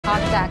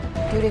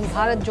during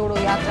Bharat Jodo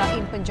Yatra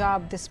in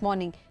Punjab this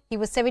morning. He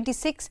was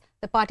 76.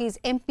 The party's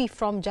MP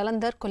from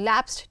Jalandhar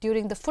collapsed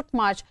during the foot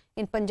march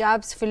in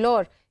Punjab's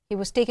Philor. He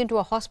was taken to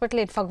a hospital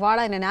in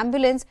Fagwada in an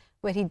ambulance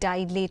where he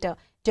died later.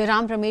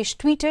 Jairam Ramesh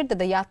tweeted that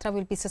the yatra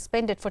will be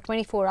suspended for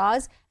 24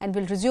 hours and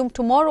will resume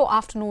tomorrow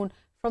afternoon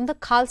from the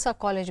Khalsa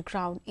College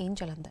ground in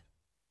Jalandhar.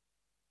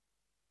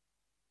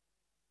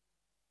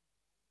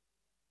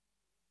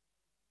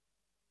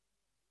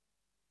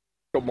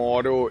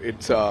 Tomorrow,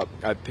 it's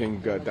I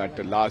think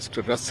that last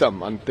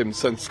rasam, antim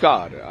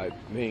sanskar. I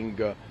think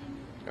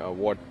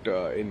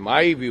in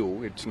my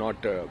view, it's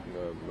not.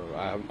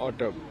 I have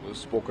not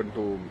spoken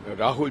to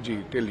Rahul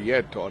ji till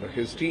yet or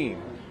his team,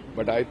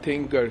 but I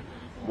think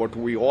what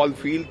we all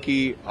feel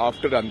ki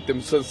after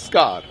antim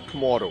sanskar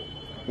tomorrow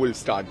will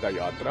start the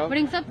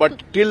yatra.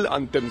 But till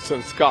antim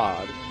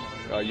sanskar,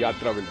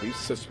 yatra will be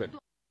suspended.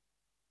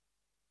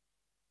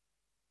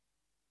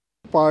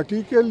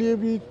 Party के लिए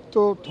भी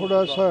तो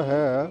थोड़ा सा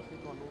है,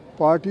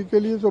 party के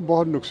लिए तो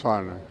बहुत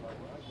नुकसान है।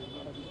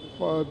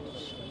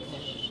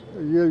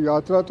 ये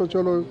यात्रा तो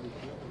चलो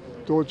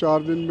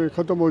 2-4 दिन में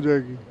ख़त्म हो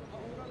जाएगी,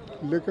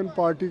 लेकिन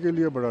पार्टी के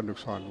लिए बड़ा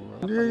नुकसान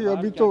हुआ। ये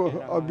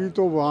अभी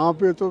तो वहाँ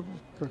पे तो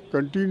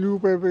कंटिन्यू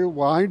पे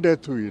वहाँ ही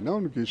डेथ हुई है ना,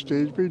 उनकी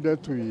स्टेज पे ही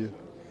डेथ हुई है,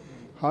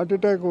 हार्ट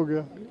अटैक हो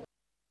गया।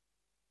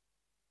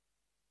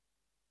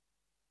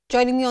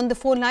 Joining me on the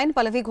phone line,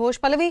 Pallavi Ghosh.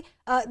 Pallavi,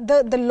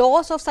 the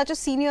loss of such a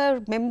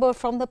senior member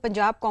from the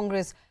Punjab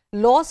Congress,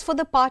 loss for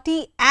the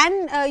party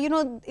and,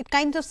 it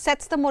kind of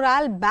sets the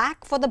morale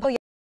back for the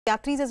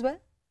yatris as well?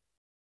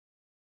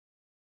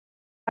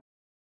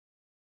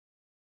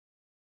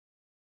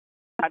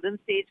 Southern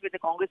states where the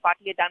Congress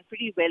party had done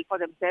pretty well for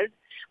themselves,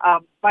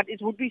 but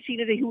it would be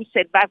seen as a huge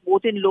setback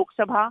both in Lok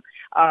Sabha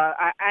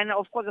and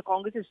of course the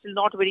Congress is still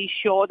not very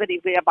sure that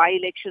if there are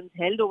by-elections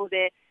held over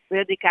there,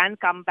 whether they can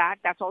come back.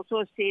 That's also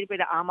a state where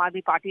the Aam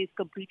Aadmi Party is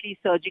completely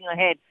surging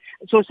ahead.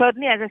 So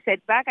certainly as a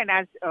setback, and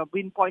as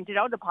been pointed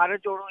out, the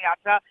Bharat Jodo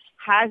Yatra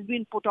has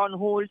been put on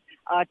hold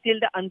till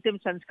the Antim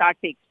Sanskar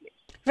takes place.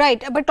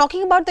 Right, but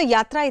talking about the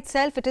yatra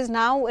itself, it is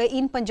now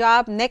in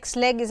Punjab. Next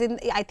leg is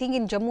I think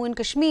in Jammu and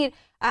Kashmir,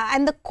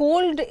 and the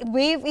cold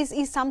wave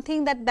is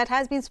something that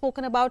has been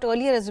spoken about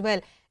earlier as well.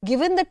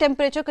 Given the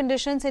temperature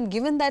conditions and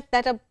given that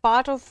a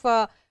part of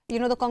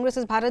the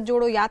Congress's Bharat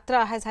Jodo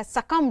Yatra has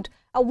succumbed,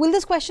 will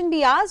this question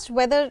be asked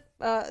whether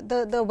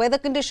the weather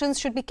conditions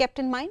should be kept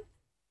in mind?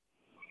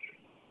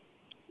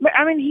 But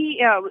I mean,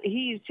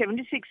 he is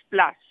 76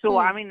 plus. So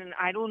I mean,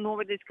 I don't know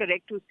whether it's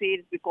correct to say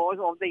it's because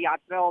of the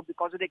yatra or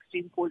because of the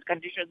extreme cold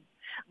conditions.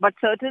 But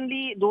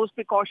certainly those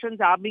precautions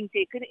are being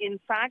taken. In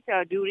fact,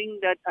 during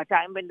the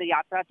time when the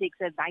yatra takes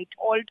a night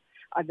halt,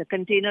 the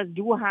containers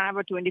do have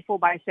a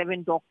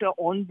 24/7 doctor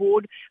on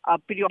board.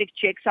 Periodic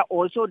checks are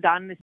also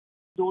done.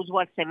 Those who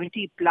are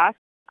 70 plus.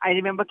 I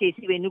remember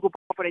K.C.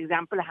 Venugopal, for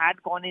example, had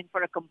gone in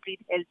for a complete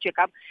health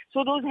checkup.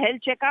 So those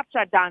health checkups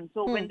are done.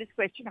 So when this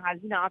question has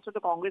been asked of the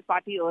Congress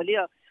party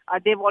earlier,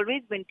 they've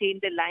always maintained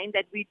the line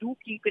that we do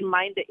keep in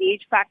mind the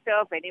age factor.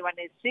 If anyone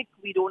is sick,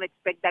 we don't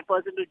expect that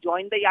person to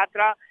join the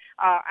yatra.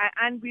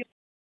 And we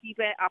keep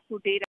up to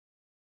date.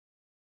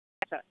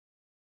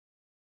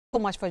 So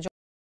much for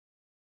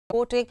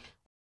voting.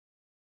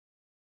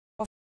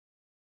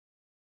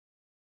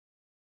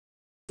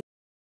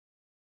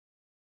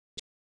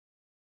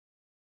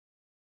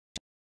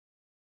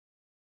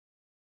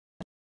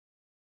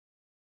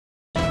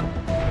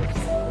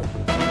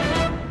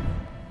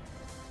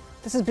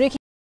 This is breaking.